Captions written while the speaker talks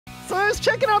So I was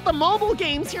checking out the mobile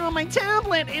games here on my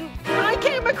tablet, and I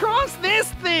came across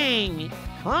this thing.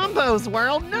 Combo's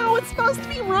World? No, it's supposed to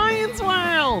be Ryan's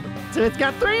World. So it's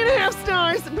got 3.5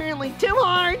 stars, apparently too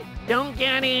hard. Don't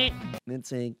get it.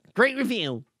 It's a great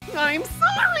review. I'm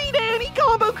sorry to any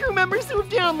Combo Crew members who have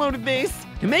downloaded this.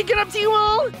 To make it up to you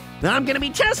all, I'm gonna be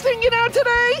testing it out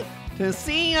today to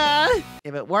see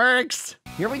if it works.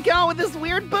 Here we go with this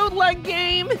weird bootleg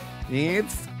game.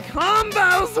 It's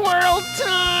Combo's World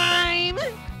time!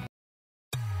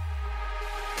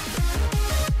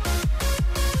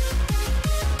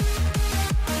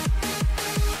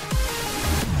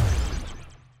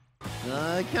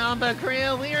 Combo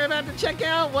Crew, we are about to check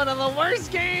out one of the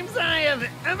worst games I have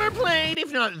ever played,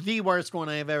 if not the worst one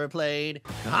I have ever played.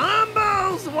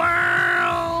 Combo's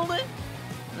World!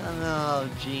 Oh,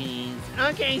 jeez.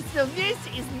 Okay, so this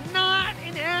is not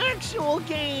an actual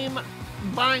game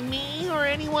by me or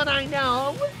anyone I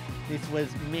know. This was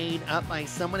made up by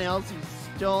someone else who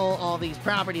stole all these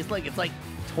properties. Look, it's like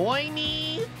Toy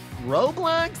Me,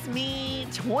 Roblox Me,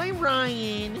 Toy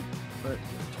Ryan,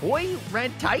 Toy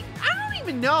Red Titan. I don't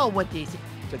even know what this is.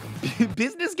 It's like a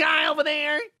business guy over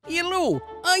there. Hello,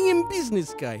 I am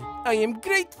Business Guy. I am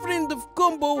great friend of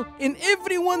Combo and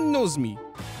everyone knows me.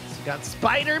 You got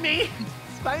Spider-Man?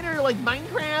 Spider like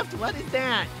Minecraft? What is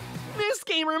that? This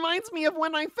game reminds me of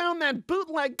when I found that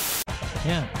bootleg.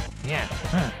 Yeah.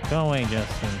 Go away,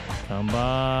 Justin. Come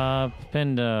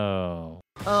Panda.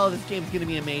 Oh, this game's gonna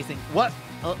be amazing. What?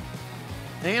 Oh,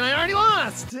 and I already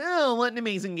lost. Oh, what an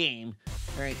amazing game.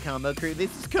 All right, Combo Crew,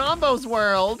 this is Combo's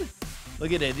World.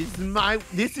 Look at it.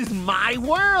 This is my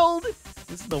world.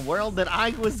 This is the world that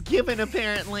I was given,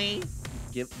 apparently.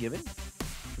 Given?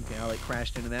 Okay, I like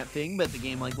crashed into that thing, but the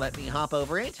game like let me hop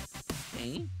over it.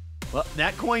 Okay. Well,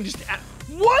 that coin just...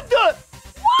 What the...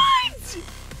 What?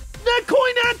 That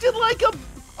coin acted like a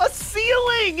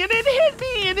ceiling, and it hit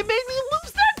me, and it made me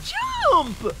lose that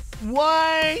jump.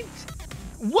 What?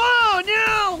 Whoa,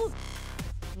 no!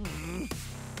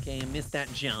 Okay, I missed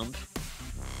that jump.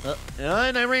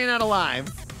 And I ran out of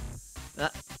lives.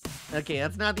 Okay,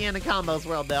 that's not the end of Combo's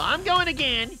World, though. I'm going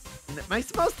again. Am I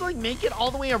supposed to, like, make it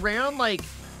all the way around, like,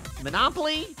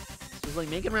 Monopoly? Just, like,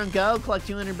 make it around go, collect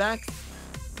 200 bucks?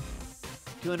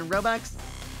 200 Robux?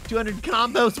 200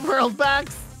 Combo's World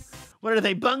bucks? What are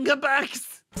they, Bunga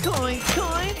bucks? Coins,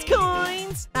 coins,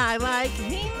 coins! I like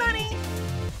me money!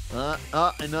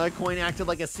 Another coin acted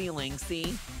like a ceiling,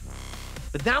 see?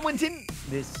 But that one didn't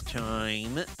this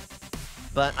time.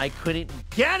 But I couldn't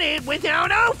get it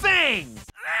without oofing!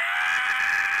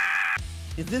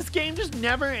 Is this game just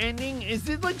never ending? Is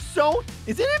it like so?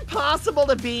 Is it impossible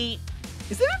to beat?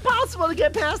 Is it impossible to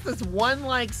get past this one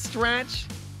like stretch?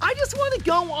 I just want to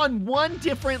go on one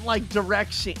different like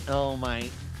direction. Oh my.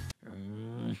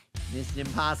 This is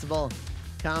impossible.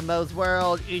 Combo's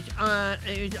World is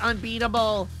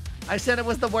unbeatable. I said it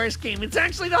was the worst game. It's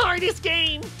actually the hardest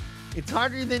game. It's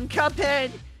harder than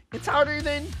Cuphead. It's harder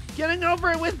than getting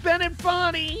over it with Bennett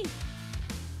Foddy.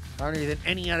 Harder than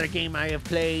any other game I have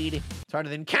played. It's harder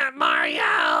than Cat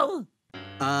Mario.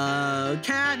 Oh,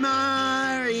 Cat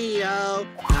Mario,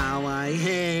 how I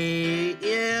hate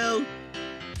you.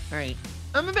 All right,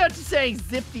 I'm about to say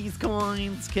zip these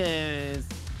coins because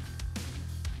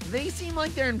they seem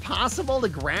like they're impossible to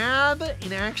grab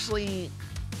and actually,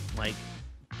 like,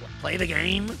 play the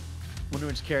game. Wonder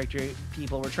which character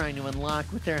people were trying to unlock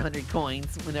with their 100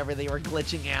 coins whenever they were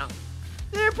glitching out.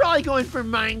 They're probably going for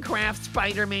Minecraft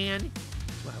Spider-Man.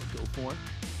 That's what I would go for.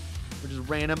 Or just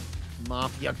random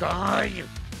Mafia guy.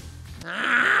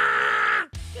 Ah,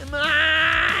 come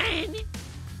on!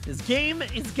 This game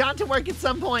has got to work at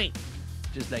some point.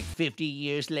 Just like 50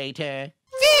 years later.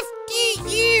 50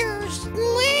 years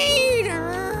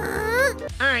later!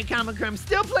 Alright, Comic Crew, I'm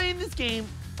still playing this game.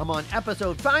 I'm on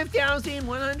episode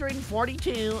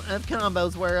 5,142 of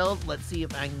Combo's World. Let's see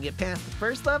if I can get past the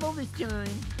first level this time.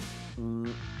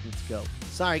 Let's go.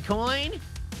 Sorry, coin.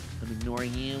 I'm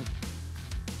ignoring you.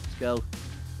 Let's go.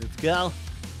 Let's go.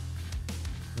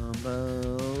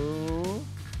 Combo.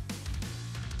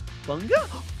 Bunga?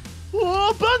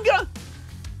 Oh, Bunga!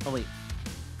 Oh, wait.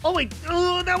 Oh, wait.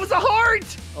 Oh, that was a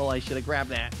heart! Oh, I should have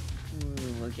grabbed that.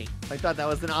 Okay. I thought that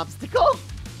was an obstacle.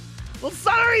 Well,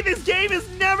 sorry, this game has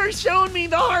never shown me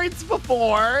the hearts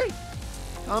before.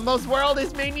 Combo's World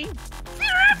has made me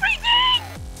fear everything!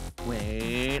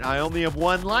 Wait, I only have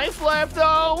one life left,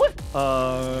 though.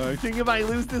 I think if I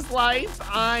lose this life,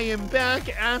 I am back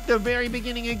at the very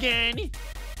beginning again.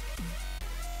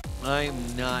 I'm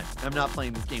not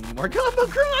playing this game anymore. Combo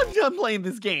Crew, I'm done playing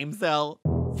this game, so.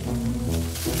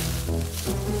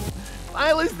 If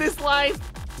I lose this life,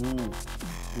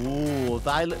 Ooh, if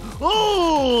I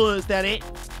oh, is that it?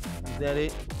 Is that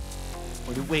it?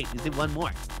 Or wait, is it one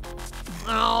more?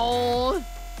 Oh,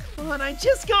 come on, I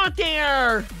just got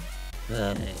there.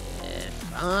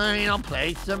 Fine, I'll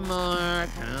play some more.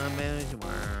 Combo's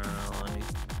World.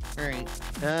 All right.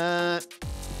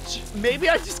 Maybe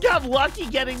I just got lucky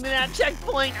getting to that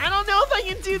checkpoint. I don't know if I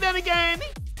can do that again.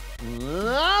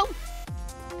 Oh,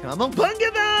 come on,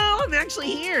 Panda, though. I'm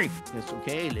actually here. It's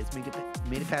okay. Let's make it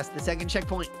past the second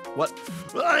checkpoint. What?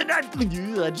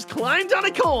 I just climbed on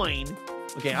a coin.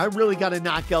 Okay, I really gotta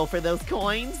not go for those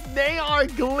coins. They are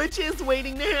glitches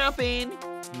waiting to happen.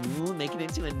 Ooh, making it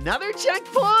to another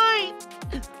checkpoint.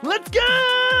 Let's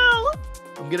go!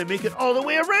 I'm gonna make it all the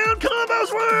way around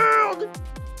Combo's World.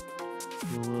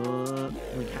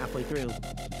 Like halfway through.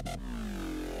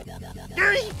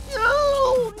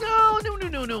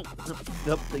 No.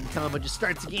 Nope, the combo just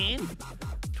starts again.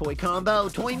 Toy combo,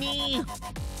 toy me.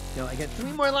 No, I got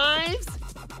 3 more lives.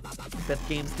 I bet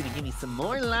the game's gonna give me some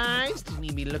more lives. Just need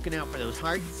to be looking out for those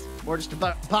hearts. Or just a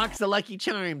box of Lucky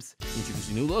Charms.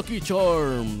 Introducing new Lucky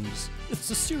Charms. It's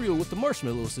a cereal with the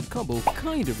marshmallows that Combo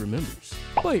kind of remembers.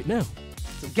 Buy it now.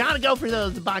 So gotta go for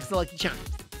those box of Lucky Charms.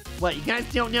 What, you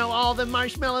guys don't know all the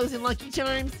marshmallows and Lucky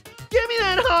Charms? Give me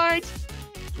that heart!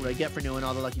 That's what I get for knowing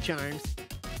all the Lucky Charms.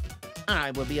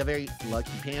 I will be a very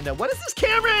lucky panda. What is this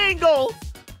camera angle?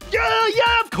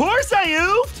 Yeah, of course I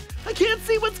oofed! I can't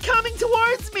see what's coming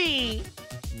towards me!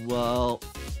 Whoa.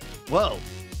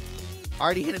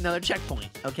 Already hit another checkpoint.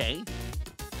 Okay.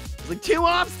 It's like 2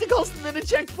 obstacles and then a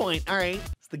checkpoint. All right.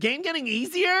 Is the game getting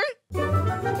easier?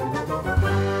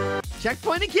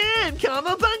 Checkpoint again!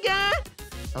 Combo Bunga!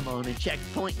 I'm on a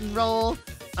checkpoint and roll.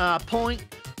 Point,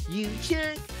 you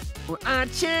check, or I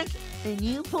check, and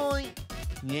you point.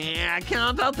 Yeah,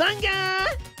 Combo Bunga!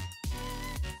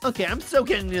 Okay, I'm still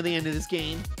getting to the end of this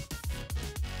game.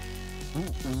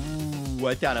 Ooh,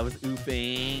 I thought I was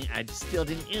oofing. I still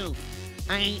didn't oof.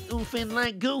 I ain't oofing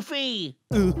like Goofy.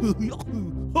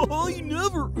 I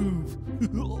never oof.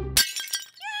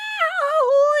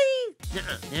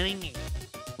 Nuh-uh, that ain't me.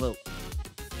 Whoa.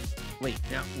 Wait,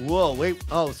 now, whoa, wait.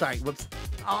 Oh, sorry, whoops.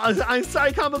 Oh, I'm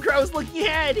sorry, Combo Crow, I was looking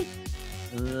ahead.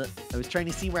 I was trying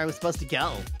to see where I was supposed to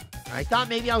go. I thought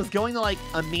maybe I was going to, like,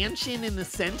 a mansion in the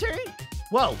center?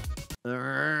 Whoa.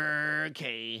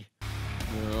 Okay.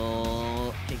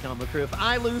 Oh, okay, Combo Crew. If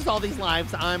I lose all these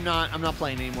lives, I'm not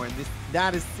playing anymore.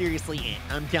 That is seriously it.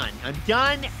 I'm done. I'm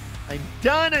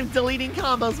deleting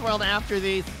Combo's World after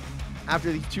these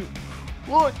 2.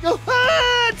 What? No. 2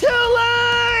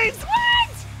 lives! What?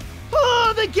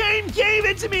 Oh, the game gave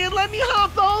it to me and let me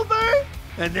hop over,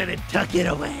 and then it took it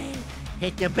away.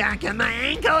 Hit the back of my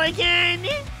ankle again.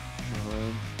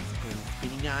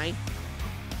 Spinny guy.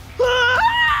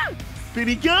 Ah!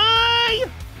 Spinny guy!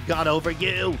 Got over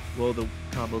you. Whoa, the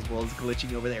Combo's World is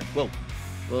glitching over there. Whoa.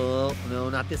 Oh, no,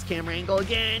 not this camera angle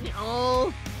again.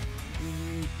 Oh.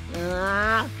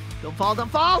 Don't fall.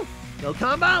 Go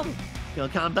Combo. Go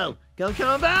Combo. Go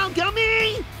Combo. Go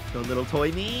me. Go little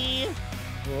toy me.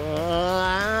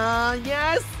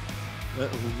 Yes.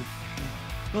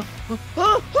 I'll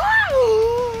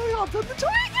put the toy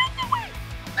again.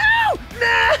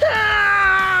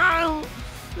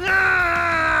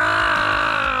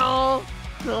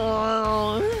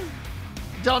 No.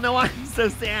 Don't know why I'm so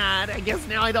sad. I guess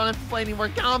now I don't have to play any more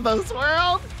Combo's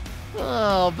World.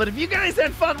 Oh, but if you guys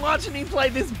had fun watching me play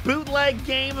this bootleg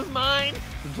game of mine,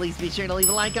 then please be sure to leave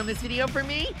a like on this video for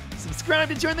me, subscribe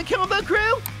to join the Combo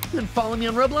Crew, and follow me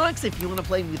on Roblox if you want to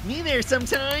play with me there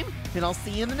sometime. And I'll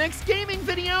see you in the next gaming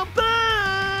video.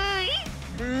 Bye!